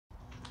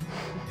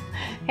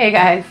Hey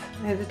guys,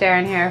 it's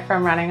Darren here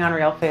from Running on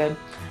Real Food,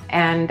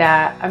 and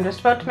I'm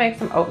just about to make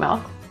some oat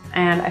milk,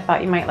 and I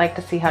thought you might like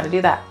to see how to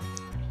do that.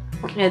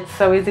 It's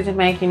so easy to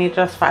make. You need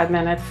just 5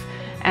 minutes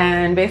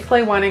and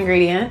basically one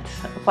ingredient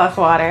plus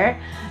water.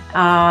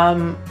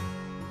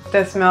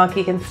 This milk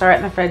you can store it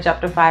in the fridge up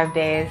to 5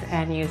 days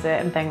and use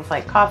it in things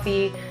like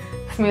coffee,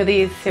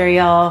 smoothies,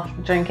 cereal,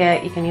 drink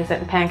it. You can use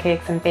it in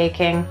pancakes and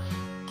baking,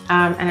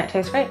 and it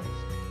tastes great.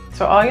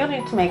 So all you'll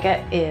need to make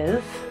it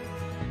is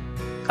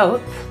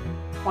oats,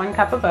 1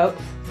 cup of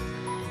oats,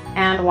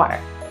 and water.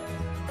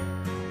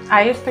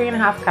 I use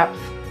 3.5 cups.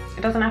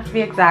 It doesn't have to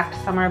be exact.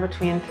 Somewhere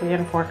between 3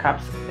 and 4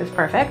 cups is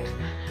perfect.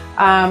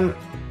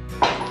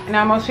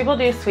 Now most people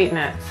do sweeten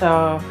it,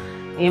 so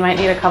you might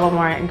need a couple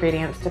more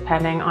ingredients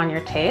depending on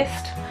your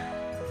taste.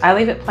 I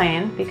leave it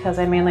plain because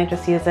I mainly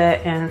just use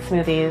it in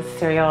smoothies,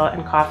 cereal,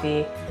 and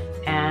coffee,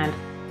 and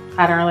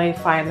I don't really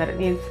find that it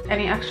needs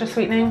any extra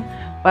sweetening,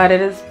 but it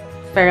is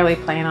fairly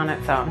plain on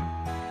its own.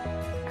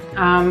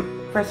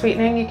 For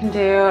sweetening, you can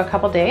do a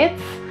couple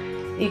dates.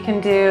 You can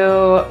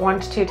do 1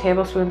 to 2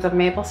 tablespoons of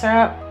maple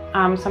syrup.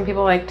 Some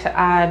people like to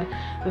add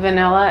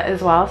vanilla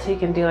as well, so you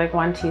can do like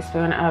 1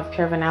 teaspoon of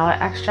pure vanilla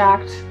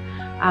extract.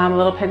 A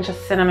little pinch of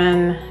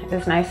cinnamon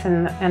is nice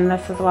in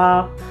this as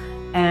well,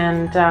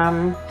 and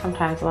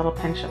sometimes a little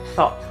pinch of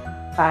salt.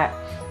 But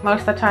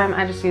most of the time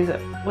I just leave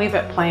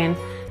it plain,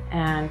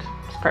 and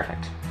it's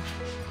perfect.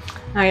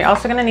 Now you're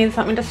also going to need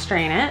something to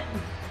strain it.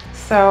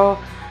 So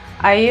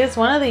I use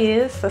one of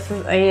these. This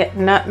is a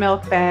nut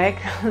milk bag,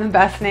 the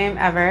best name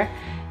ever.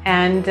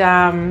 And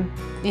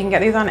you can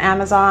get these on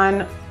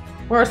Amazon,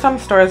 or some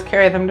stores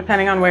carry them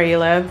depending on where you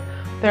live.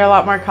 They're a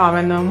lot more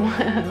common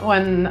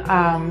than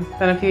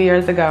a few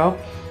years ago.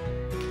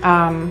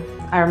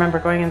 I remember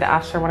going in to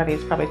ask for one of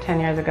these probably 10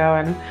 years ago,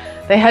 and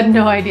they had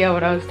no idea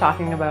what I was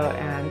talking about,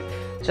 and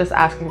just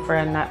asking for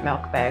a nut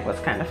milk bag was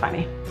kind of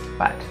funny.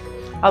 But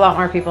a lot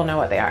more people know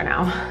what they are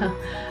now.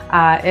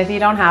 If you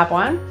don't have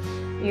one,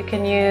 you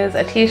can use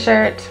a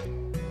t-shirt,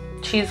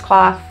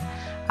 cheesecloth,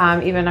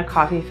 even a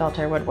coffee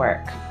filter would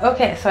work.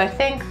 Okay, so I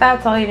think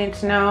that's all you need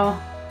to know.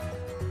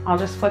 I'll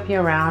just flip you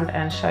around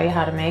and show you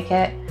how to make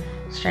it,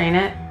 strain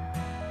it,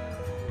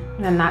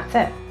 and then that's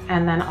it.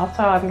 And then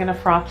also I'm gonna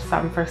froth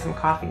some for some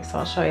coffee, so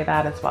I'll show you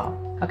that as well.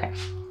 Okay,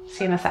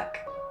 see you in a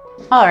sec.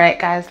 All right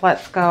guys,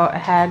 let's go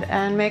ahead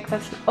and make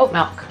this oat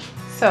milk.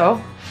 So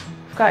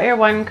you've got your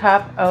 1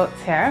 cup oats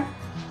here.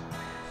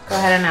 Go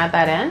ahead and add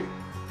that in.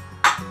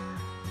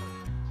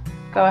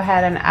 Go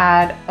ahead and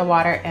add the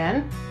water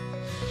in.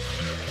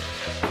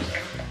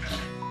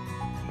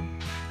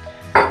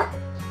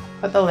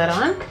 Put the lid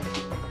on.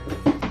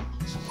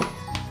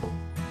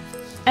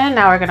 And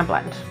now we're gonna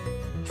blend.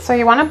 So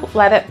you wanna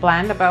let it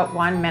blend about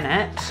 1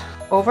 minute.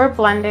 Over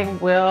blending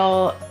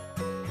will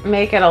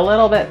make it a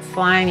little bit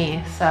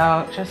slimy,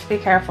 so just be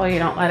careful you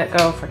don't let it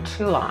go for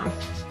too long.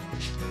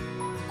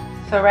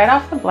 So right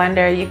off the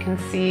blender, you can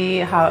see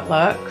how it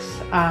looks.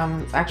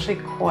 It's actually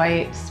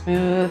quite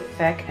smooth,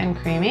 thick, and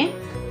creamy,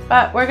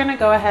 but we're gonna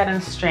go ahead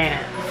and strain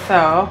it.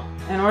 So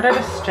in order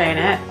to strain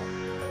it,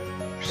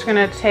 we're just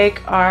gonna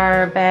take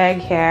our bag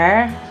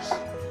here,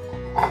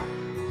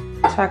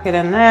 tuck it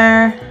in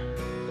there,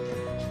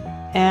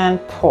 and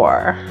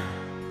pour.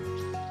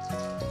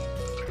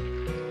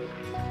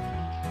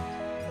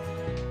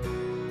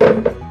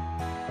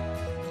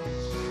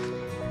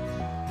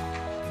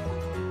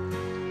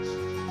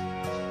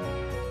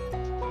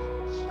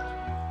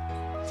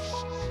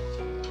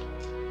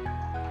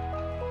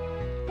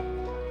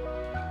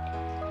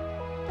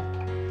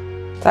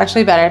 It's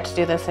actually better to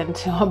do this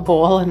into a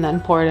bowl and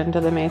then pour it into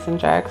the mason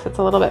jar because it's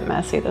a little bit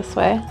messy this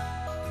way.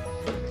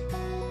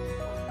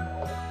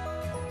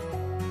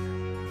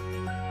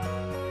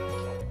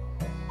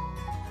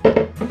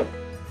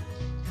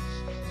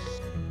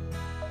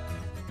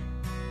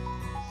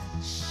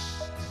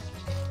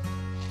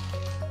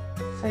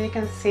 So you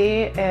can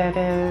see it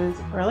is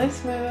really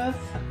smooth,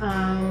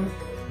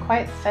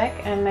 quite thick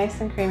and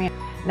nice and creamy.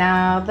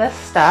 Now this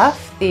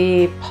stuff,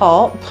 the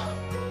pulp,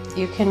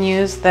 you can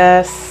use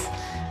this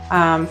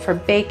for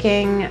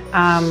baking.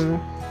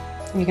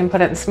 You can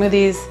put it in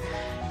smoothies,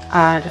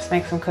 just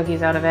make some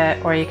cookies out of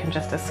it, or you can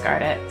just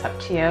discard it. It's up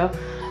to you.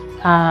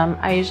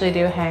 I usually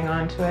do hang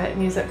on to it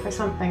and use it for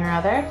something or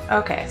other.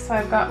 Okay, so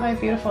I've got my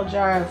beautiful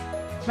jar of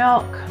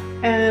milk,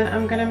 and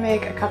I'm gonna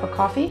make a cup of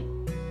coffee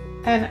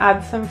and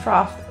add some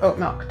frothed oat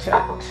milk to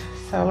it.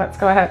 So let's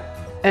go ahead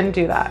and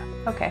do that.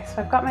 Okay, so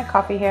I've got my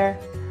coffee here,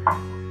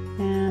 and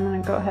I'm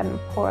gonna go ahead and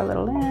pour a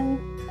little in.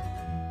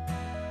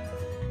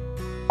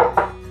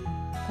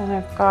 And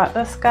I've got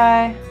this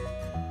guy.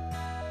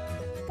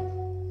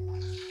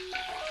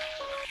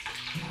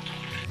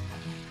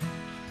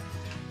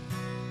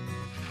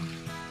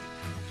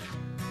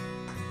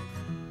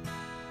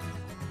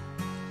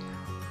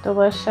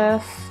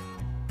 Delicious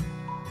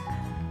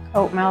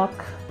oat milk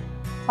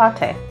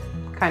latte,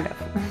 kind of.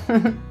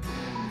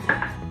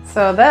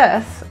 So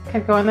this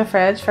could go in the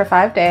fridge for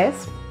 5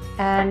 days,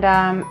 and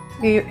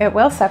it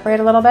will separate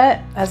a little bit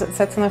as it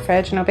sits in the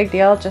fridge. No big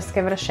deal, just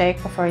give it a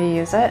shake before you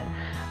use it.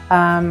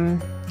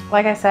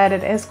 Like I said,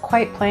 it is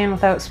quite plain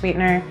without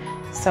sweetener,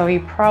 so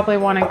you probably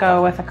want to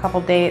go with a couple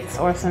dates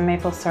or some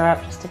maple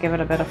syrup just to give it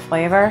a bit of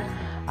flavor.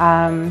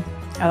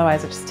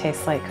 Otherwise it just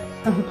tastes like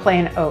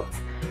plain oats.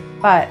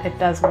 But it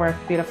does work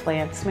beautifully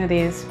in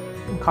smoothies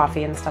and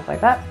coffee and stuff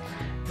like that.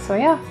 So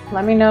yeah,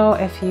 let me know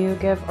if you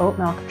give oat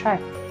milk a try.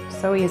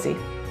 So easy.